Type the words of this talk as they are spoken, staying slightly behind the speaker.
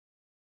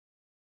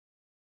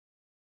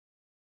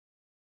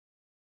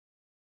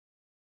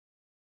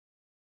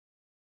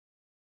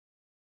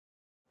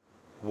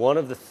One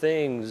of the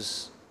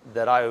things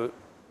that I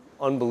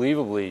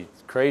unbelievably,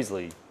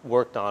 crazily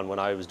worked on when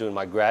I was doing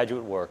my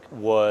graduate work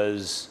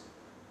was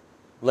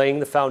laying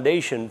the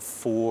foundation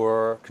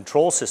for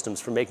control systems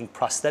for making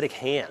prosthetic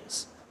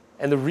hands.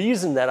 And the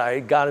reason that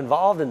I got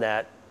involved in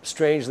that,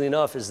 strangely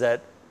enough, is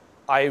that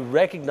I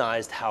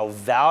recognized how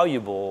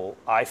valuable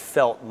I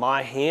felt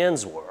my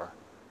hands were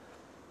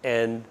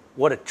and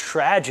what a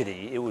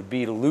tragedy it would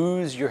be to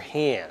lose your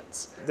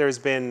hands. There's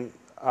been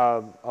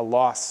a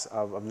loss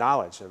of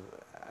knowledge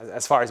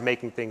as far as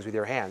making things with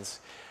your hands.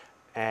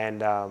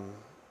 And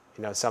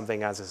you know,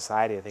 something as a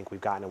society I think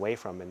we've gotten away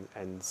from,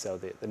 and so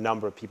the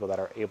number of people that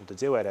are able to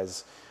do it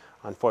has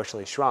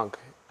unfortunately shrunk.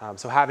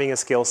 So having a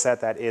skill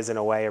set that is in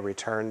a way a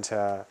return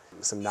to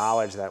some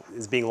knowledge that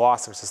is being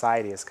lost in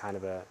society is kind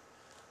of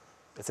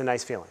it's a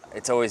nice feeling.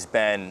 It's always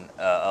been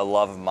a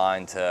love of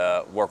mine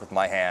to work with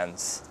my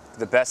hands.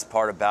 The best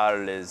part about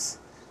it is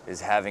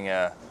having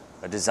a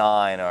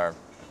design or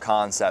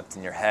concept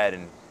in your head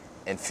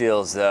and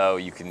feel as though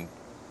you can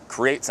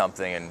create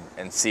something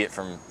and see it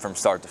from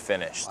start to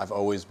finish. I've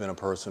always been a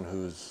person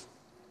who's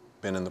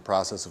been in the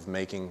process of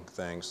making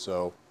things.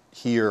 So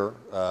here,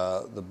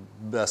 the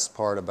best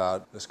part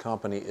about this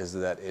company is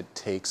that it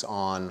takes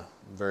on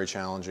very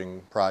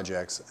challenging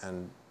projects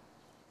and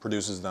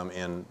produces them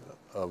in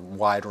a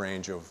wide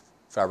range of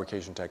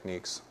fabrication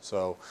techniques.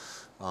 So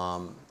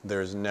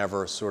there's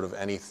never sort of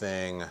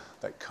anything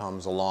that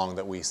comes along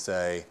that we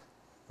say,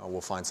 oh,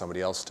 we'll find somebody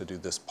else to do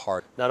this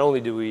part. Not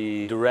only do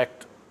we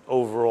direct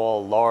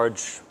overall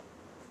large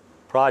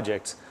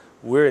projects,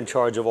 we're in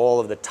charge of all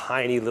of the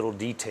tiny little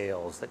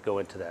details that go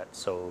into that.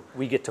 So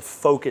we get to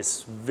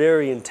focus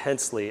very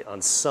intensely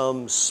on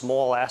some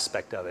small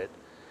aspect of it.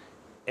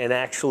 And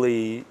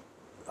actually,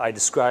 I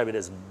describe it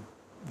as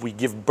we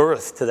give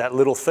birth to that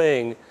little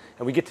thing,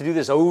 and we get to do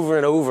this over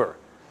and over.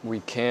 We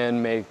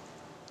can make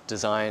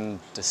design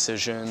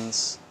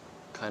decisions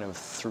kind of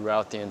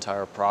throughout the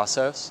entire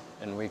process,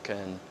 and we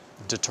can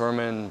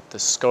determine the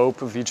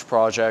scope of each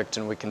project,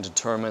 and we can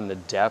determine the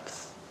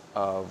depth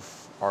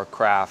of our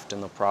craft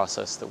and the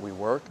process that we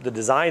work. The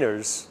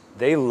designers,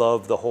 they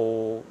love the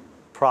whole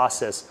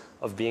process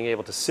of being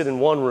able to sit in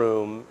one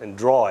room and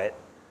draw it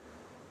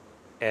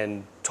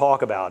and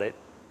talk about it,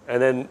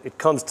 and then it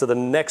comes to the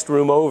next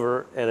room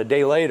over, and a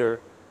day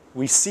later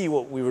we see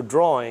what we were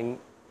drawing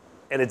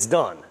and it's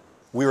done.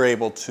 We were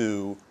able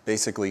to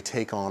basically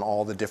take on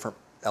all the different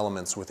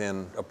elements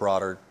within a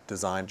broader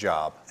design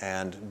job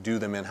and do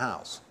them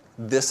in-house.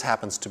 This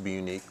happens to be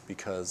unique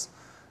because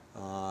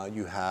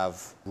you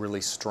have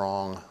really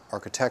strong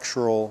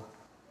architectural,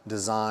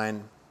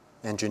 design,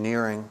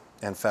 engineering,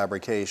 and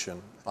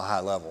fabrication, a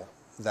high level.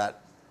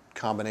 That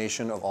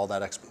combination of all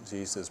that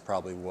expertise is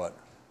probably what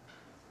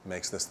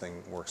makes this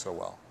thing work so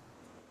well.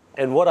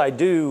 And what I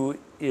do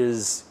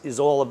is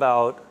all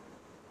about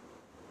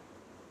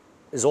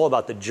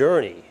the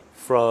journey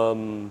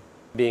from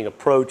being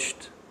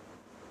approached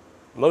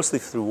mostly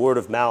through word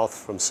of mouth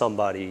from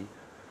somebody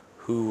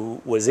who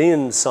was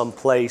in some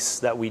place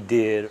that we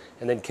did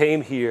and then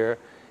came here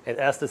and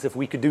asked us if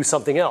we could do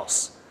something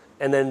else.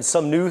 And then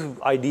some new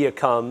idea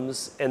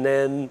comes and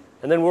then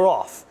we're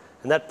off.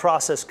 And that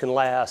process can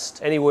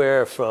last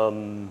anywhere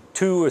from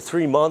 2 or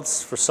 3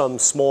 months for some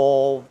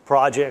small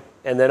project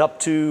and then up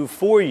to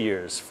 4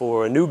 years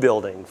for a new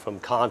building from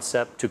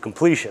concept to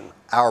completion.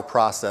 Our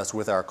process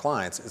with our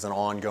clients is an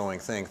ongoing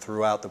thing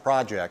throughout the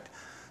project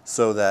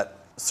so that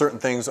certain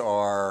things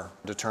are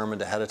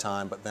determined ahead of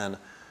time, but then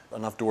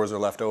enough doors are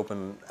left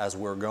open as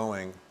we're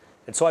going.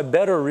 And so I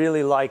better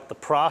really like the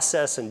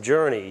process and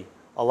journey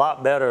a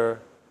lot better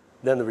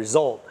than the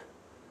result,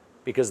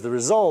 because the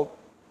result,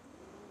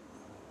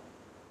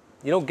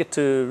 you don't get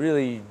to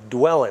really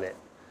dwell in it.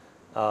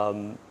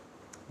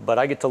 But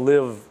I get to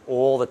live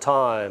all the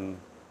time,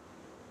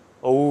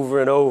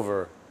 over and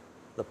over,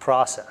 the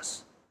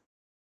process.